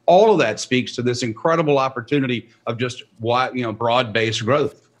yet. All of that speaks to this incredible opportunity of just broad-based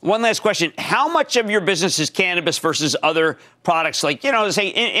growth. One last question. How much of your business is cannabis versus other products like, say,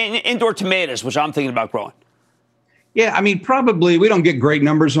 indoor tomatoes, which I'm thinking about growing? Yeah, I mean, probably we don't get great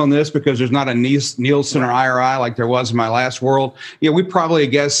numbers on this because there's not a Nielsen or IRI like there was in my last world. Yeah, we probably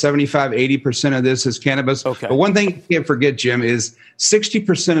guess 75, 80% of this is cannabis. Okay. But one thing you can't forget, Jim, is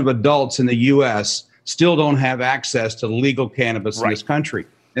 60% of adults in the U.S. still don't have access to legal cannabis in this country.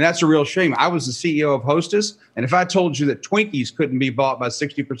 And that's a real shame. I was the CEO of Hostess, and if I told you that Twinkies couldn't be bought by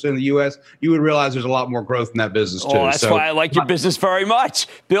 60% of the U.S., you would realize there's a lot more growth in that business, too. Oh, that's why I like your business very much.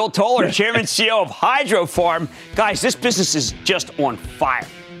 Bill Toler, Chairman CEO of Hydrofarm. Guys, this business is just on fire.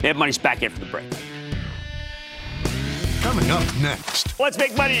 They have money's back after the break. Coming up next. Let's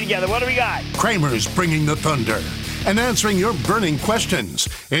make money together. What do we got? Cramer's bringing the thunder and answering your burning questions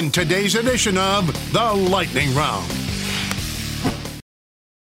in today's edition of The Lightning Round.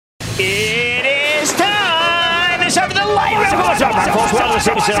 It is time. It's time for the lightning round.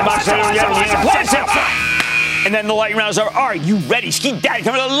 And then the lightning rounds are you ready? Ski Daddy,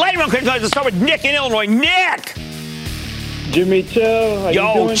 come to the lightning round. Let's start with Nick in Illinois. Nick! Jimmy, chill. How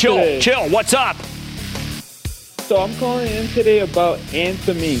you doing today? Chill. What's up? So I'm calling in today about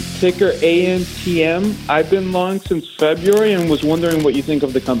Anthemine, ticker ANTM. I've been long since February and was wondering what you think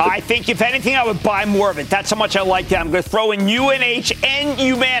of the company. I think, if anything, I would buy more of it. That's how much I like that. I'm going to throw in UNH and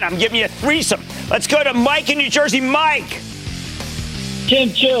UMAN. I'm giving you a threesome. Let's go to Mike in New Jersey. Mike.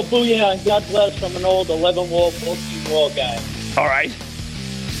 Jim, chill, booyah, and God bless from an old 11-wall, 14-wall guy. All right.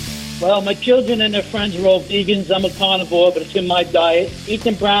 Well, my children and their friends are all vegans. I'm a carnivore, but it's in my diet.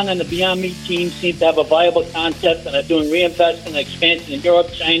 Ethan Brown and the Beyond Meat team seem to have a viable concept and are doing reinvestment and expansion in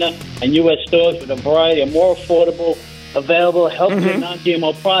Europe, China, and U.S. stores with a variety of more affordable, available, healthier,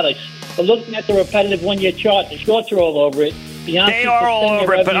 non-GMO products. But looking at the repetitive one-year chart, the shorts are all over it. Beyond They are all 2%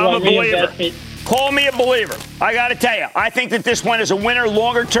 over it, but I'm a believer. reinvestment. Call me a believer. I got to tell you, I think that this one is a winner.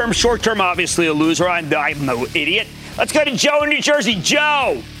 Longer term, short term, obviously a loser. I'm no idiot. Let's go to Joe in New Jersey.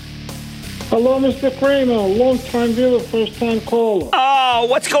 Joe. Hello, Mr. Cramer. Long-time viewer, first-time caller. Oh,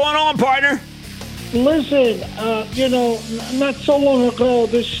 what's going on, partner? Listen, not so long ago,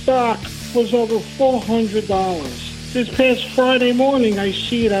 this stock was over $400. This past Friday morning, I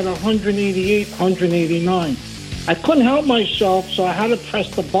see it at $188, $189. I couldn't help myself, so I had to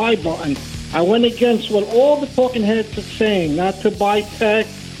press the buy button. I went against what all the talking heads are saying, not to buy tech,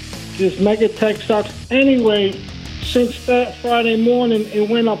 these mega tech stocks. Anyway, since that Friday morning, it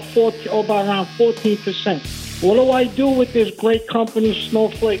went up about around 14%. What do I do with this great company,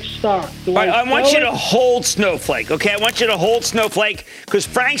 Snowflake stock? I want you to hold Snowflake, okay? I want you to hold Snowflake because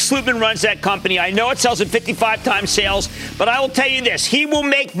Frank Slootman runs that company. I know it sells at 55 times sales, but I will tell you this. He will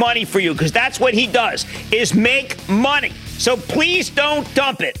make money for you because that's what he does, is make money. So please don't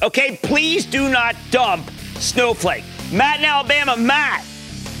dump it, okay? Please do not dump Snowflake. Matt in Alabama. Matt.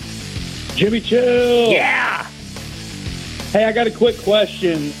 Jimmy Chill. Yeah. Hey, I got a quick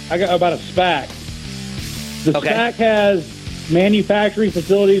question. About a SPAC. The SPAC has manufacturing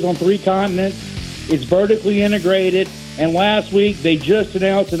facilities on 3 continents. It's vertically integrated. And last week, they just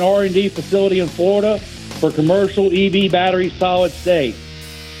announced an R&D facility in Florida for commercial EV battery solid state.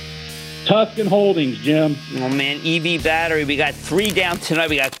 Tuscan Holdings, Jim. Oh, man, EV battery. We got 3 down tonight.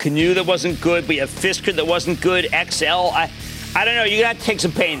 We got Canoe that wasn't good. We have Fisker that wasn't good. XL. I don't know. You're going to have to take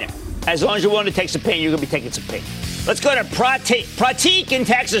some pain there. As long as you're willing to take some pain, you're going to be taking some pain. Let's go to Pratik in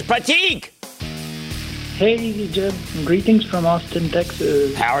Texas. Pratik. Hey, Jim. Greetings from Austin,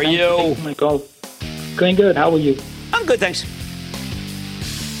 Texas. How are you? My call. Going good. How are you? I'm good, thanks.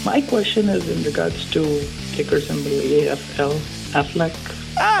 My question is in regards to ticker symbol AFL, Aflac.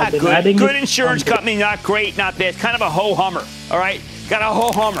 Good insurance company. Not great, not bad. Kind of a ho-hummer, all right? Got a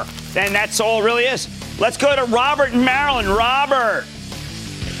ho-hummer. And that's all it really is. Let's go to Robert in Maryland. Robert.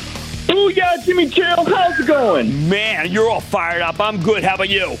 Oh, yeah, Jimmy Chill. How's it going? Man, you're all fired up. I'm good. How about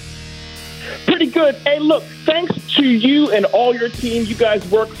you? Pretty good. Hey, look, thanks to you and all your team. You guys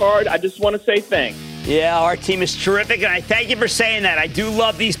work hard. I just want to say thanks. Yeah, our team is terrific, and I thank you for saying that. I do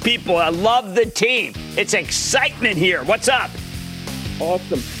love these people. I love the team. It's excitement here. What's up?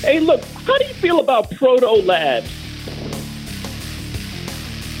 Awesome. Hey, look, how do you feel about Proto Labs?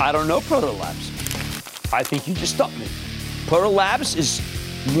 I don't know Proto Labs. I think you just stumped me. Proto Labs is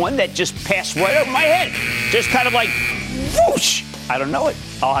one that just passed right over my head. Just kind of like, whoosh. I don't know it.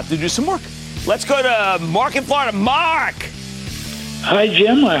 I'll have to do some work. Let's go to Mark in Florida. Mark. Hi,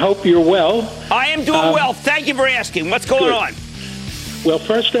 Jim. I hope you're well. I am doing well. Thank you for asking. What's going on? Well,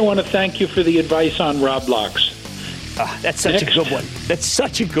 first, I want to thank you for the advice on Roblox. That's such a good one. That's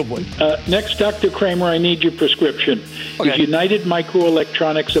such a good one. Next, Dr. Cramer, I need your prescription. Okay. Is United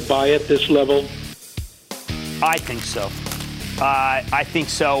Microelectronics a buy at this level? I think so. I think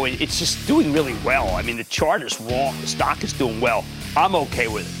so. It's just doing really well. I mean, the chart is wrong. The stock is doing well. I'm okay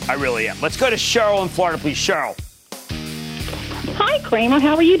with it. I really am. Let's go to Cheryl in Florida, please. Cheryl. Hi, Cramer.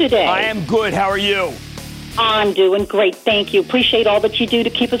 How are you today? I am good. How are you? I'm doing great. Thank you. Appreciate all that you do to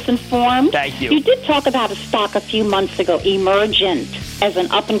keep us informed. Thank you. You did talk about a stock a few months ago, Emergent, as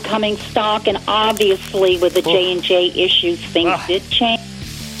an up-and-coming stock, and obviously with the J&J issues, things did change.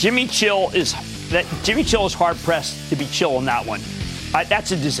 Jimmy Chill is hard-pressed to be chill on that one.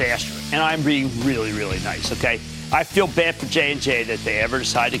 That's a disaster, and I'm being really, really nice, okay? I feel bad for J&J that they ever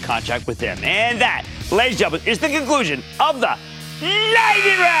decided to contract with them. And that, ladies and gentlemen, is the conclusion of the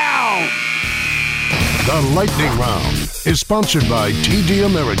Lightning Round. The Lightning Round is sponsored by TD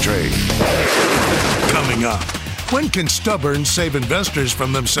Ameritrade. Coming up, when can stubborn save investors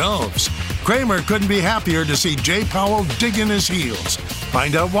from themselves? Cramer couldn't be happier to see Jay Powell dig in his heels.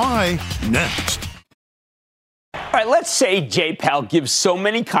 Find out why next. All right, let's say Jay Powell gives so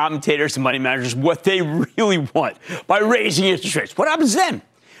many commentators and money managers what they really want by raising interest rates. What happens then?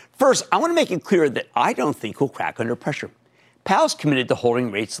 First, I want to make it clear that I don't think he'll crack under pressure. Powell's committed to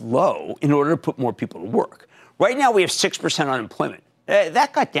holding rates low in order to put more people to work. Right now, we have 6% unemployment.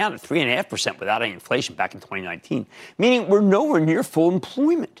 That got down to 3.5% without any inflation back in 2019, meaning we're nowhere near full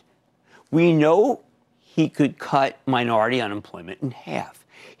employment. We know he could cut minority unemployment in half.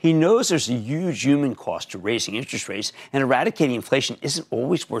 He knows there's a huge human cost to raising interest rates, and eradicating inflation isn't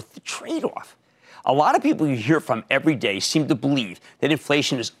always worth the trade-off. A lot of people you hear from every day seem to believe that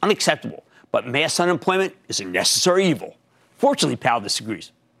inflation is unacceptable, but mass unemployment is a necessary evil. Fortunately, Powell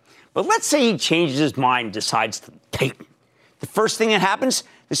disagrees. But let's say he changes his mind and decides to tighten. The first thing that happens,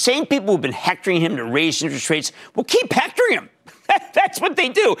 the same people who've been hectoring him to raise interest rates will keep hectoring him. That's what they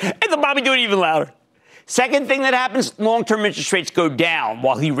do, and they'll probably do it even louder. Second thing that happens, long-term interest rates go down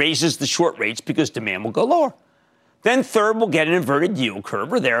while he raises the short rates because demand will go lower. Then third, we'll get an inverted yield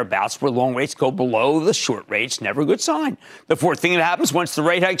curve or thereabouts where long rates go below the short rates. Never a good sign. The fourth thing that happens, once the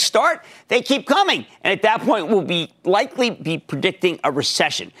rate hikes start, they keep coming. And at that point, we'll likely be predicting a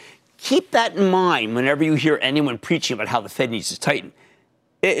recession. Keep that in mind whenever you hear anyone preaching about how the Fed needs to tighten.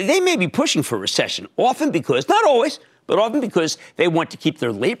 They may be pushing for a recession, often because, not always, but often because they want to keep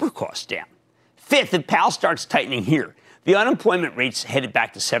their labor costs down. Fifth, if Powell starts tightening here, the unemployment rate's headed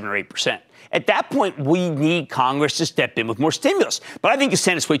back to 7 or 8%. At that point, we need Congress to step in with more stimulus. But I think the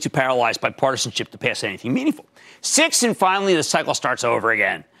Senate's way too paralyzed by partisanship to pass anything meaningful. Sixth, and finally, the cycle starts over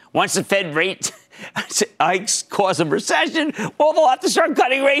again. Once the Fed rate hikes cause a recession, well, they'll have to start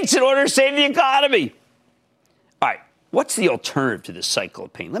cutting rates in order to save the economy. All right, what's the alternative to this cycle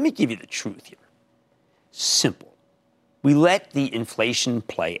of pain? Let me give you the truth here. Simple. We let the inflation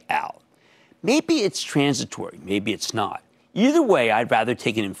play out. Maybe it's transitory, maybe it's not. Either way, I'd rather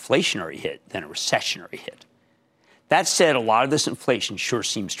take an inflationary hit than a recessionary hit. That said, a lot of this inflation sure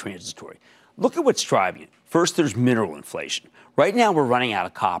seems transitory. Look at what's driving it. First, there's mineral inflation. Right now, we're running out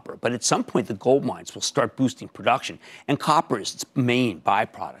of copper, but at some point, the gold mines will start boosting production, and copper is its main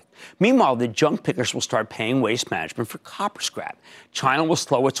byproduct. Meanwhile, the junk pickers will start paying waste management for copper scrap. China will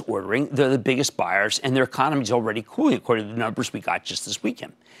slow its ordering. They're the biggest buyers, and their economy is already cooling, according to the numbers we got just this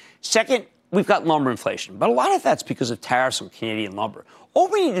weekend. Second, we've got lumber inflation, but a lot of that's because of tariffs on Canadian lumber. All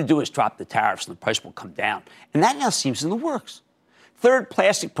we need to do is drop the tariffs and the price will come down, and that now seems in the works. Third,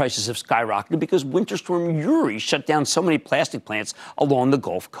 plastic prices have skyrocketed because Winter Storm Uri shut down so many plastic plants along the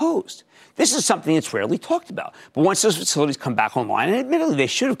Gulf Coast. This is something that's rarely talked about, but once those facilities come back online, and admittedly they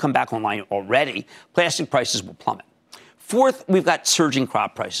should have come back online already, plastic prices will plummet. Fourth, we've got surging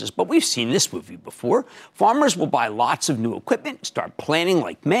crop prices, but we've seen this movie before. Farmers will buy lots of new equipment, start planting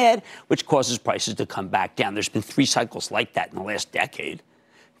like mad, which causes prices to come back down. There's been 3 cycles like that in the last decade.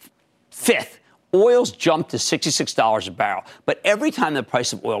 Fifth, oil's jumped to $66 a barrel, but every time the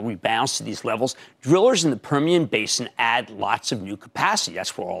price of oil rebounds to these levels, drillers in the Permian Basin add lots of new capacity.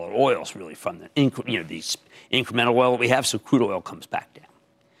 That's where all the oil's really from, these incremental oil that we have, so crude oil comes back down.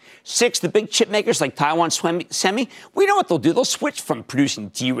 Sixth, the big chip makers like Taiwan Semi, we know what they'll do. They'll switch from producing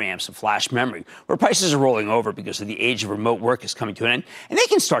DRAMs to flash memory, where prices are rolling over because of the age of remote work is coming to an end, and they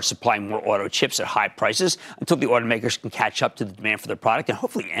can start supplying more auto chips at high prices until the automakers can catch up to the demand for their product, and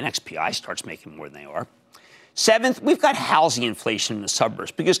hopefully NXPI starts making more than they are. Seventh, we've got housing inflation in the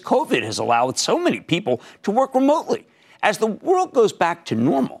suburbs because COVID has allowed so many people to work remotely. As the world goes back to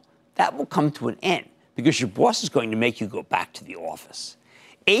normal, that will come to an end because your boss is going to make you go back to the office.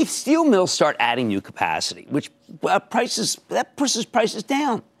 Eighth, steel mills start adding new capacity, which pushes prices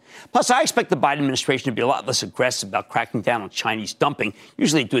down. Plus, I expect the Biden administration to be a lot less aggressive about cracking down on Chinese dumping,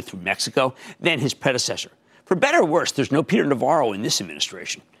 usually they do it through Mexico, than his predecessor. For better or worse, there's no Peter Navarro in this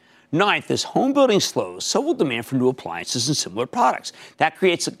administration. Ninth, as home building slows, so will demand for new appliances and similar products. That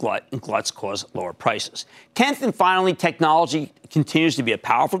creates a glut, and gluts cause lower prices. 10th, and finally, technology continues to be a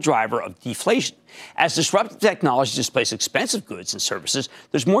powerful driver of deflation. As disruptive technology displaces expensive goods and services,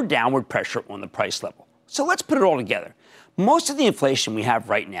 there's more downward pressure on the price level. So let's put it all together. Most of the inflation we have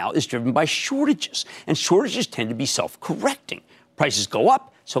right now is driven by shortages, and shortages tend to be self-correcting. Prices go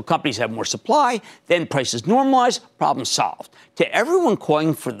up, so companies have more supply, then prices normalize, problem solved. To everyone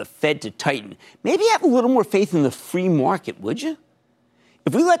calling for the Fed to tighten, maybe have a little more faith in the free market, would you?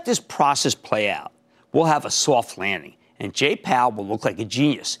 If we let this process play out, we'll have a soft landing, and Jay Powell will look like a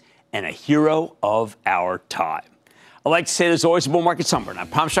genius and a hero of our time. I like to say there's always a bull market somewhere, and I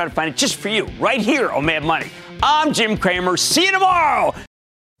promise I'll find it just for you, right here on Mad Money. I'm Jim Cramer. See you tomorrow.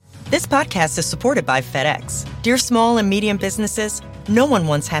 This podcast is supported by FedEx. Dear small and medium businesses, no one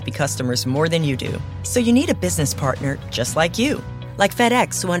wants happy customers more than you do. So you need a business partner just like you. Like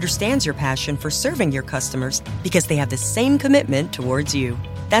FedEx, who understands your passion for serving your customers because they have the same commitment towards you.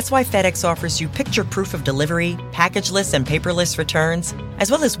 That's why FedEx offers you picture proof of delivery, packageless and paperless returns,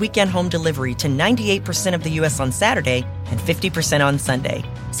 as well as weekend home delivery to 98% of the U.S. on Saturday and 50% on Sunday.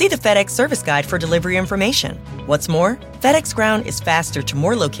 See the FedEx service guide for delivery information. What's more, FedEx Ground is faster to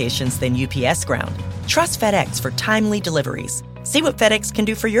more locations than UPS Ground. Trust FedEx for timely deliveries. See what FedEx can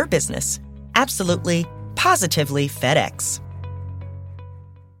do for your business. Absolutely, positively FedEx.